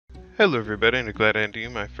Hello everybody, and glad to you,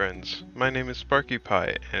 my friends. My name is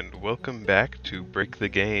sparkypi, and welcome back to Break the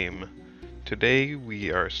Game. Today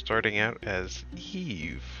we are starting out as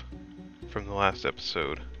Eve from the last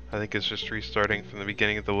episode. I think it's just restarting from the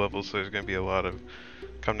beginning of the level, so there's going to be a lot of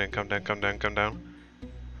come down, come down, come down, come down.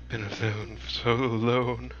 Been alone, so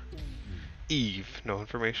alone. Eve, no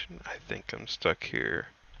information. I think I'm stuck here.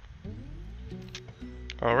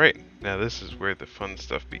 Alright, now this is where the fun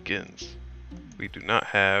stuff begins. We do not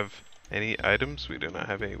have any items, we do not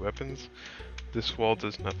have any weapons. This wall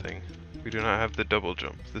does nothing. We do not have the double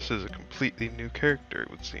jump. This is a completely new character,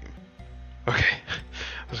 it would seem. Okay,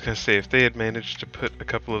 I was gonna say, if they had managed to put a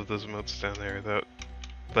couple of those emotes down there without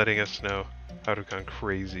letting us know, I would have gone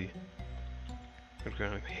crazy. I would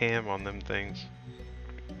have gone ham on them things.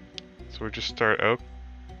 So we're just starting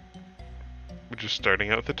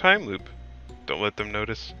out with the time loop. Don't let them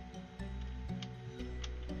notice.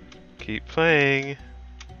 Keep playing.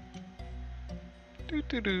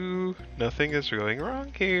 Doo-doo-doo. Nothing is going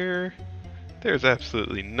wrong here. There's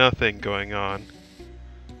absolutely nothing going on.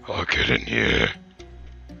 I'll get in here.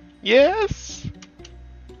 Yes!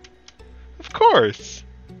 Of course!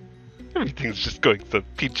 Everything's just going so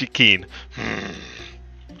peachy keen.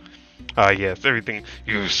 Ah yes, everything.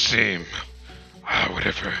 You seem...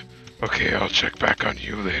 whatever. Okay, I'll check back on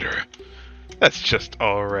you later. That's just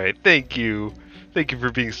alright. Thank you. Thank you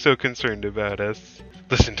for being so concerned about us.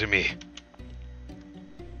 Listen to me.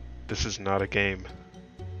 This is not a game.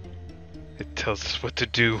 It tells us what to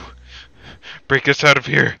do. Break us out of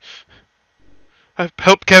here.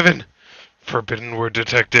 Help Kevin. Forbidden word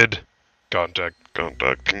detected.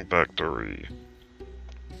 Contacting factory.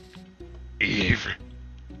 Eve.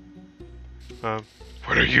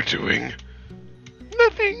 What are you doing?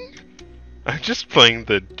 Nothing. I'm just playing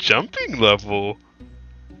the jumping level.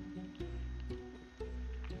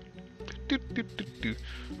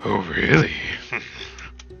 Oh, really?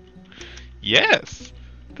 Yes!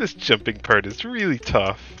 This jumping part is really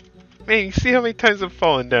tough. Man, you see how many times I've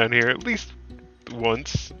fallen down here? At least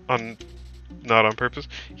once, not on purpose?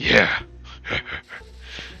 Yeah!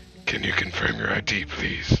 Can you confirm your ID,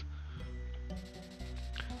 please?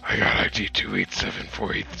 I got ID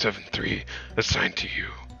 2874873 assigned to you.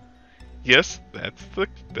 Yes,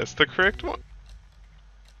 that's the correct one.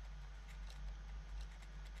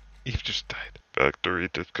 Eve just died. Factory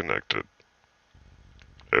disconnected.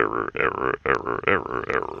 Error.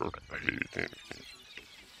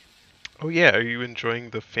 Oh yeah, are you enjoying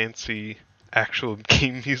the fancy actual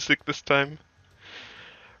game music this time?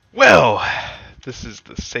 Well, this is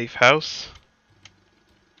the safe house.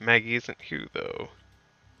 Maggie isn't here though.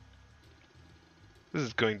 This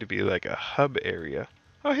is going to be like a hub area.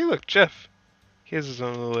 Oh hey look, Jeff. He has his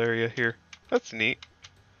own little area here. That's neat.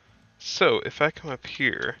 So, if I come up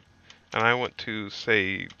here, and I want to,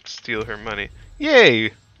 say, steal her money.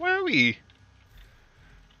 Yay! Wowie!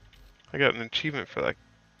 I got an achievement for that.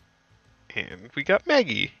 And we got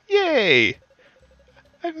Maggie! Yay!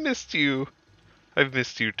 I've missed you. I've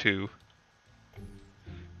missed you too.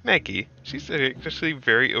 Maggie, she's actually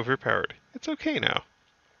very overpowered. It's okay now.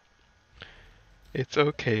 It's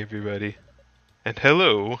okay, everybody. And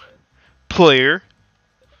hello, player.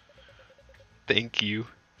 Thank you.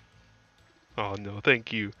 Oh no,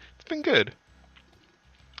 thank you. It's been good.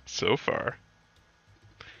 So far.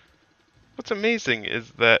 What's amazing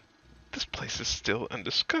is that this place is still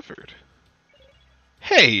undiscovered.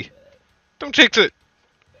 Hey! Don't jinx it!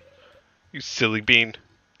 You silly bean.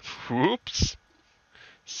 Whoops.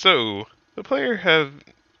 So, the player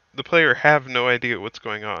have no idea what's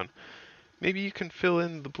going on. Maybe you can fill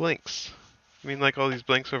in the blanks. I mean, like all these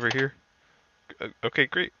blanks over here? Okay,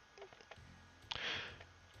 great.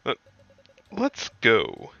 Let's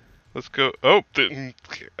go. Let's go. Oh!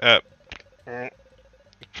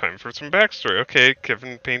 Time for some backstory. Okay,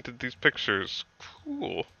 Kevin painted these pictures.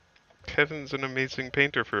 Cool. Kevin's an amazing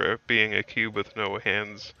painter for being a cube with no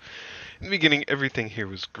hands. In the beginning, everything here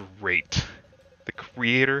was great. The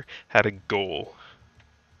creator had a goal.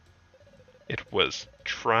 It was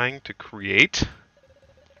trying to create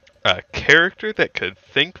a character that could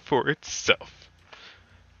think for itself.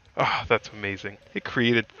 Ah, oh, that's amazing. It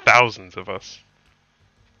created thousands of us.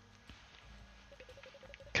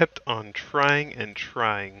 Kept on trying and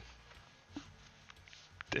trying.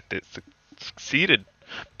 And it succeeded.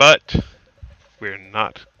 But we're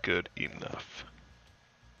not good enough.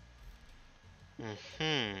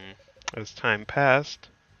 As time passed,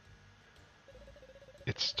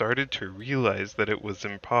 it started to realize that it was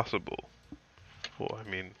impossible. Well, I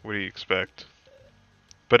mean, what do you expect?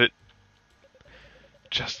 But it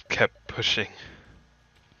just kept pushing.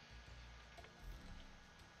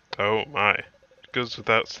 Oh my. goes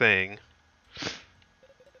without saying.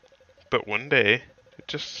 But one day, it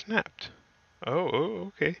just snapped.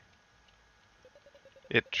 Oh, okay.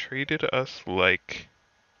 It treated us like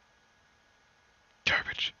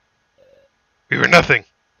garbage. We were nothing!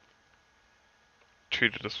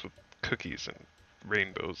 Treated us with cookies and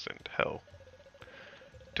rainbows and hell.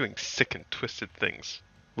 Doing sick and twisted things,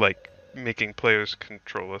 like making players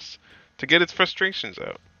control us to get its frustrations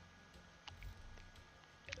out.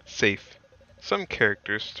 Safe. Some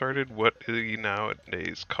characters started what we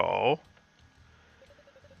nowadays call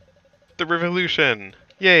the revolution.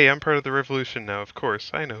 Yay, I'm part of the revolution now, of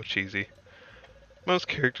course. I know, cheesy. Most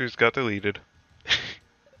characters got deleted.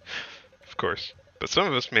 Of course. But some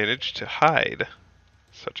of us managed to hide,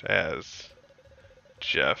 such as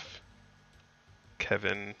Jeff,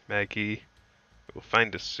 Kevin, Maggie. Will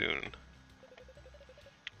find us soon.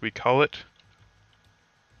 We call it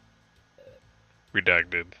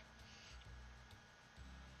Redacted.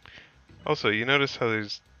 Also, you notice how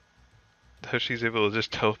she's able to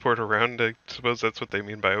just teleport around? I suppose that's what they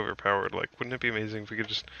mean by overpowered. Like, wouldn't it be amazing if we could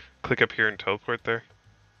just click up here and teleport there?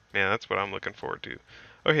 Man, that's what I'm looking forward to.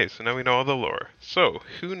 Okay, so now we know all the lore. So,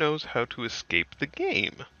 who knows how to escape the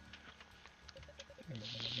game?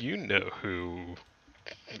 You know who.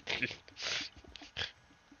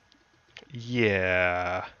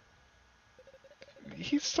 Yeah.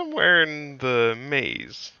 He's somewhere in the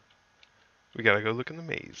maze. We gotta go look in the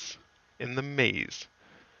maze. In the maze.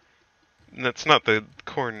 And that's not the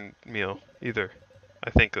cornmeal either.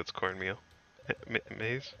 I think that's cornmeal.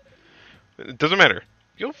 Maze? It doesn't matter.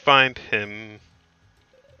 You'll find him.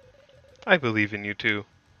 I believe in you too.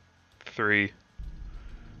 3.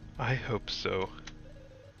 I hope so.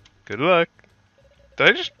 Good luck. Did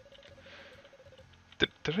I just... Did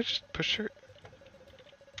I just push her?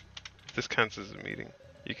 This counts as a meeting.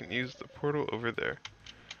 You can use the portal over there.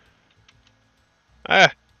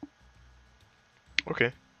 Ah!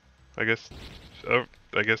 Okay. I guess... Oh,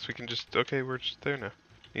 I guess we can just... Okay, we're just there now.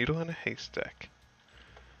 Needle in a haystack.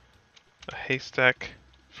 A haystack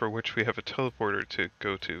for which we have a teleporter to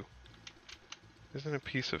go to. Isn't a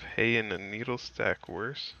piece of hay in a needle stack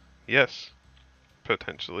worse? Yes.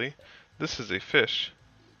 Potentially. This is a fish.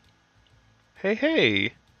 Hey,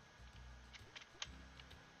 hey!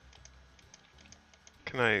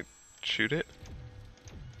 Can I shoot it?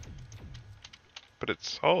 But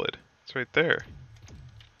it's solid. It's right there.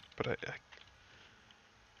 But I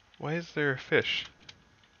why is there a fish?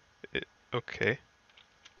 Okay.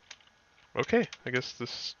 Okay, I guess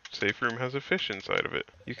this safe room has a fish inside of it.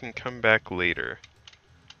 You can come back later.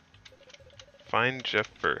 Find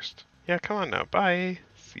Jeff first. Yeah, come on now. Bye.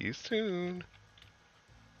 See you soon.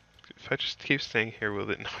 If I just keep staying here, will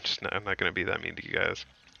it? No, I'm not gonna be that mean to you guys.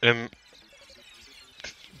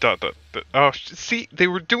 Dot. Oh, see, they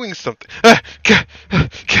were doing something.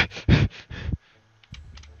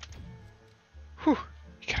 Whew.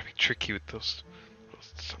 You gotta be tricky with those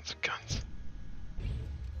sons of guns.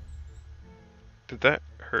 Did that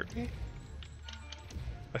hurt me?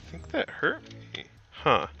 I think that hurt me.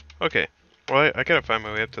 Huh. Okay. Well, I gotta find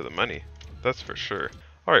my way up to the money. That's for sure.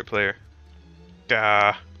 Alright, player.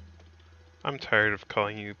 Gah. I'm tired of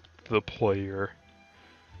calling you the player.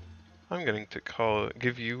 I'm going to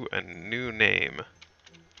give you a new name.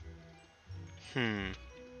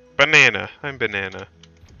 Banana. I'm Banana.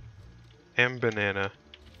 Am Banana.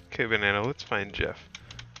 Okay, Banana, let's find Jeff.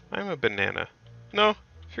 I'm a banana. No,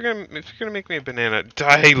 if you're gonna make me a banana,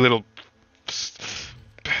 die, little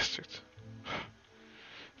bastards.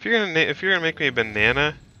 If you're gonna make me a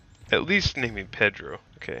banana, at least name me Pedro.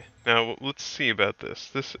 Okay. Now let's see about this.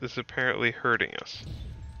 This is apparently hurting us.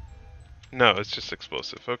 No, it's just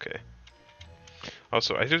explosive. Okay.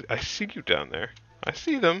 Also, I see you down there. I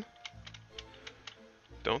see them.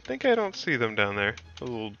 Don't think I don't see them down there. The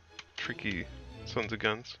little tricky sons of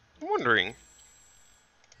guns. I'm wondering.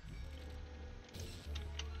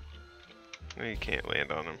 No, you can't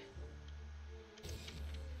land on them.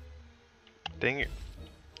 Dang it.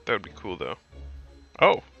 That would be cool though.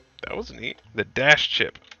 Oh, that was neat. The dash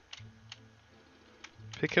chip.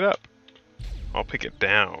 Pick it up. I'll pick it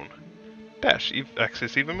down. Dash,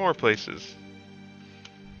 access even more places.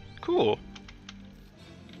 Cool.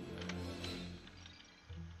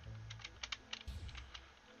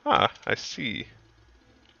 Ah, I see.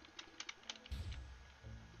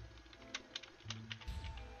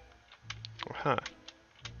 Huh.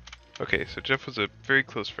 Okay, so Jeff was a very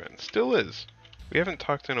close friend. Still is. We haven't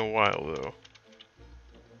talked in a while, though.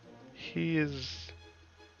 He is...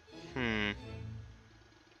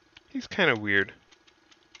 He's kind of weird.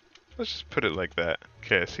 Let's just put it like that.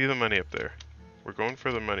 Okay, I see the money up there. We're going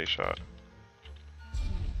for the money shot.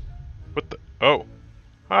 What the... Oh.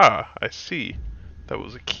 Ah, I see. That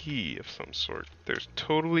was a key of some sort. There's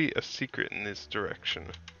totally a secret in this direction.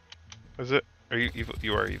 Is it? Are you evil?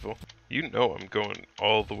 You are evil. You know I'm going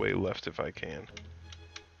all the way left if I can.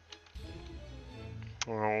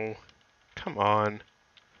 Oh, come on.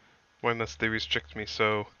 Why must they restrict me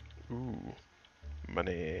so? Ooh,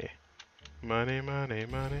 money. Money, money,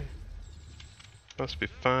 money. Must be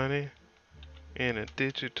funny in a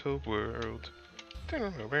digital world.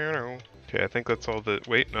 Okay, I think that's all the...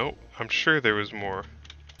 Wait, no. I'm sure there was more.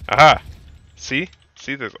 Aha! See?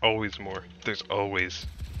 See, there's always more. There's always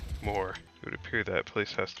more. It would appear that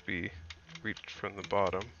place has to be reached from the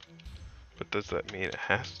bottom. But does that mean it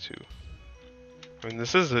has to? I mean,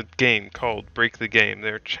 this is a game called Break the Game.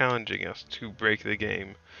 They're challenging us to break the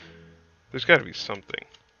game. There's got to be something.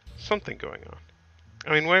 Something going on.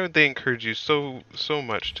 I mean, why would they encourage you so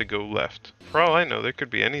much to go left? For all I know, there could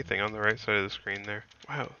be anything on the right side of the screen there.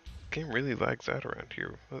 Wow, the game really lags out around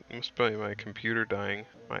here. That must be my computer dying.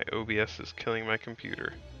 My OBS is killing my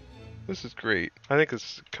computer. This is great. I think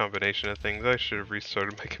it's a combination of things. I should have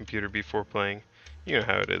restarted my computer before playing. You know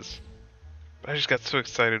how it is. I just got so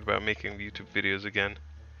excited about making YouTube videos again.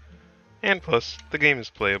 And plus, the game is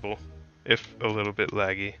playable, if a little bit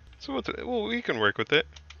laggy. So well, we can work with it,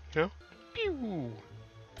 you know? Pew!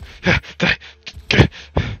 Man,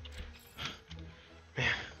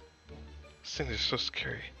 these things are so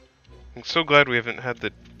scary. I'm so glad we haven't had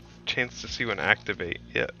the chance to see one activate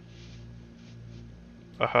yet.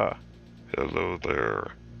 Aha. Hello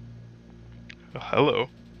there. Oh, hello.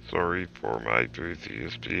 Sorry for my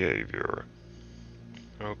previous behavior.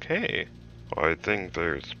 Okay. I think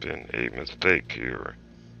there's been a mistake here.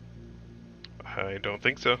 I don't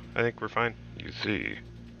think so. I think we're fine. You see,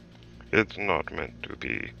 it's not meant to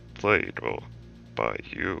be playable by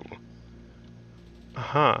you.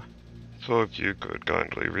 Uh-huh. So if you could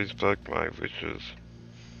kindly respect my wishes,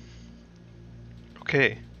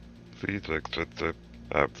 Okay. please exit the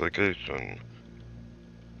application.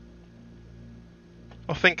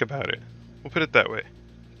 I'll think about it. We'll put it that way.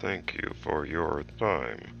 Thank you for your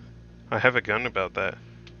time. I have a gun about that.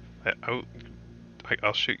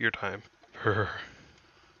 I'll shoot your time. Brr.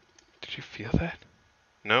 Did you feel that?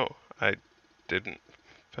 No, I didn't.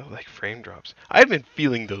 Felt like frame drops. I've been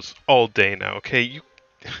feeling those all day now, okay? You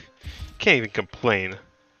can't even complain.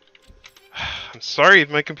 I'm sorry if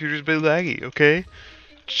my computer's a bit laggy, okay?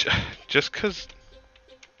 Just cause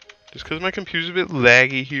my computer's a bit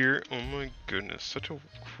laggy here. Oh my goodness, such a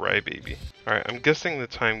crybaby. Alright, I'm guessing the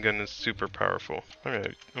time gun is super powerful. I'm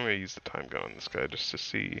gonna use the time gun on this guy just to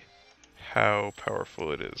see how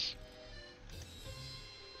powerful it is.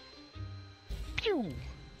 Pew!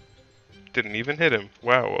 Didn't even hit him.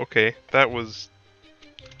 Wow, okay. That was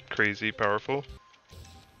crazy powerful.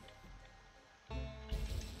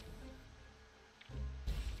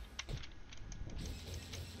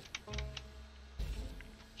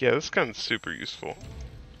 Yeah, this gun's super useful.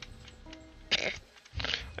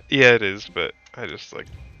 Yeah, it is, but I just like,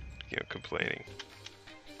 complaining.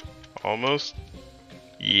 Almost?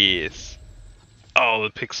 Yes. Oh, the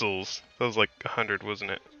pixels. That was like 100,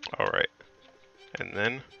 wasn't it? Alright. And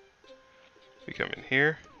then we come in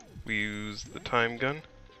here. We use the time gun.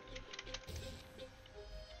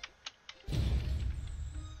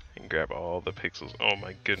 And grab all the pixels. Oh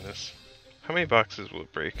my goodness. How many boxes will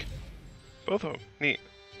it break? Both of them. Neat.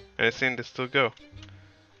 And it seemed to still go.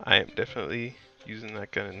 I am definitely using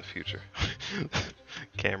that gun in the future.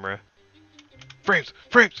 Camera. Frames!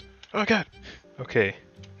 Frames! Oh god! Okay,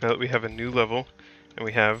 now that we have a new level, and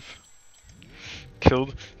we have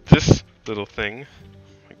killed this little thing.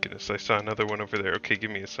 My goodness, I saw another one over there. Okay,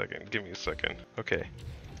 give me a second. Give me a second. Okay.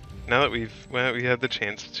 Now that we had the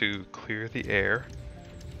chance to clear the air,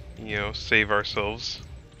 save ourselves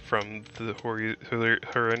from the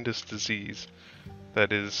horrendous disease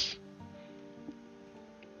that is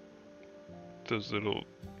those little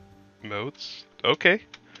motes. Okay.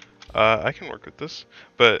 I can work with this.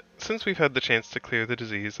 But since we've had the chance to clear the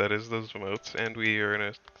disease, that is those motes, and we are in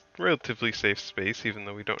a relatively safe space, even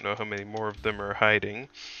though we don't know how many more of them are hiding,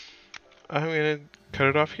 I'm going to cut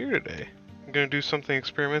it off here today. I'm going to do something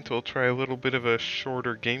experimental, try a little bit of a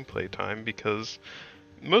shorter gameplay time, because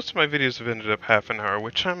most of my videos have ended up half an hour,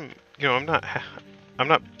 which I'm not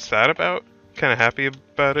sad about, kind of happy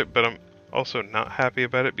about it, but I'm also not happy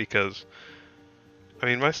about it because, I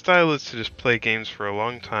mean, my style is to just play games for a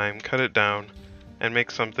long time, cut it down, and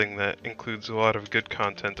make something that includes a lot of good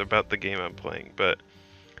content about the game I'm playing, but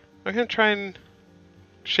I'm going to try and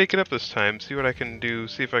shake it up this time, see what I can do,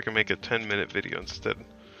 see if I can make a 10-minute video instead.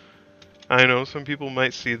 I know some people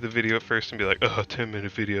might see the video at first and be like, oh,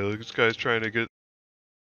 10-minute video, this guy's trying to get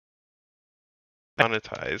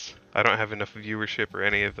monetize. I don't have enough viewership or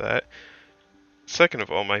any of that. Second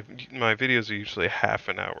of all, my videos are usually half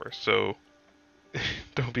an hour, so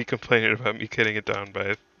don't be complaining about me cutting it down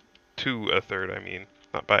to a third, I mean,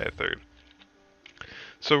 not by a third.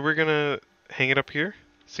 So we're gonna hang it up here,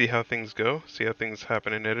 see how things go, see how things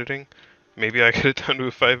happen in editing. Maybe I cut it down to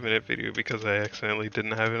a 5-minute video because I accidentally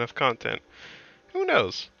didn't have enough content. Who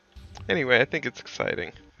knows? Anyway, I think it's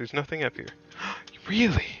exciting. There's nothing up here.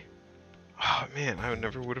 Really? Oh man, I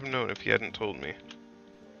never would have known if you hadn't told me.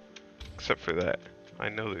 Except for that. I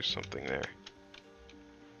know there's something there.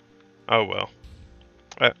 Oh well.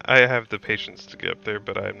 I have the patience to get up there,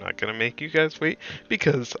 but I'm not going to make you guys wait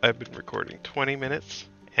because I've been recording 20 minutes.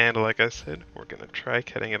 And like I said, we're going to try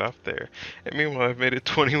cutting it off there. And meanwhile, I've made it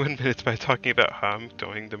 21 minutes by talking about how I'm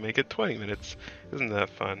going to make it 20 minutes. Isn't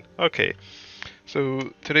that fun? Okay,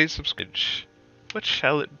 so today's subscription. What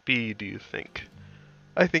shall it be, do you think?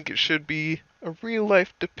 I think it should be a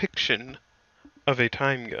real-life depiction of a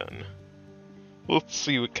time gun. Let's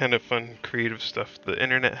see what kind of fun, creative stuff the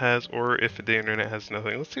internet has, or if the internet has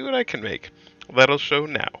nothing, let's see what I can make. That'll show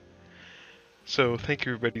now. So, thank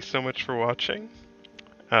you everybody so much for watching.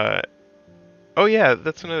 Oh yeah,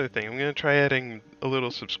 that's another thing. I'm going to try adding a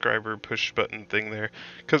little subscriber push button thing there,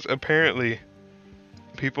 because apparently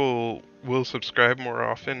people will subscribe more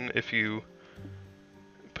often if you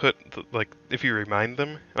put, if you remind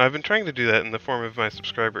them. And I've been trying to do that in the form of my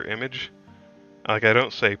subscriber image. Like, I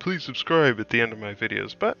don't say, please subscribe at the end of my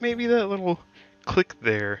videos, but maybe that little click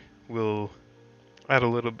there will add a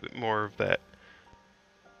little bit more of that,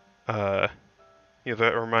 that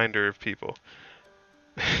reminder of people.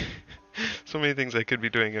 So many things I could be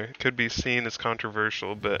doing could be seen as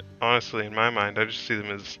controversial, but honestly, in my mind, I just see them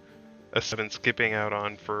as a step in skipping out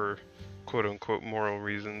on for quote-unquote moral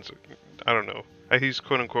reasons. I don't know. I use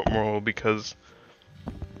quote-unquote moral because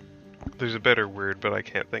there's a better word, but I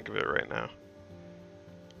can't think of it right now.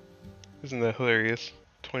 Isn't that hilarious?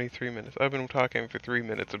 23 minutes. I've been talking for 3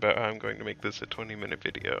 minutes about how I'm going to make this a 20-minute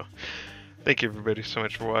video. Thank you everybody so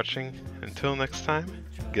much for watching. Until next time,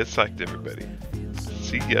 get psyched everybody.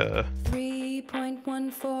 See ya.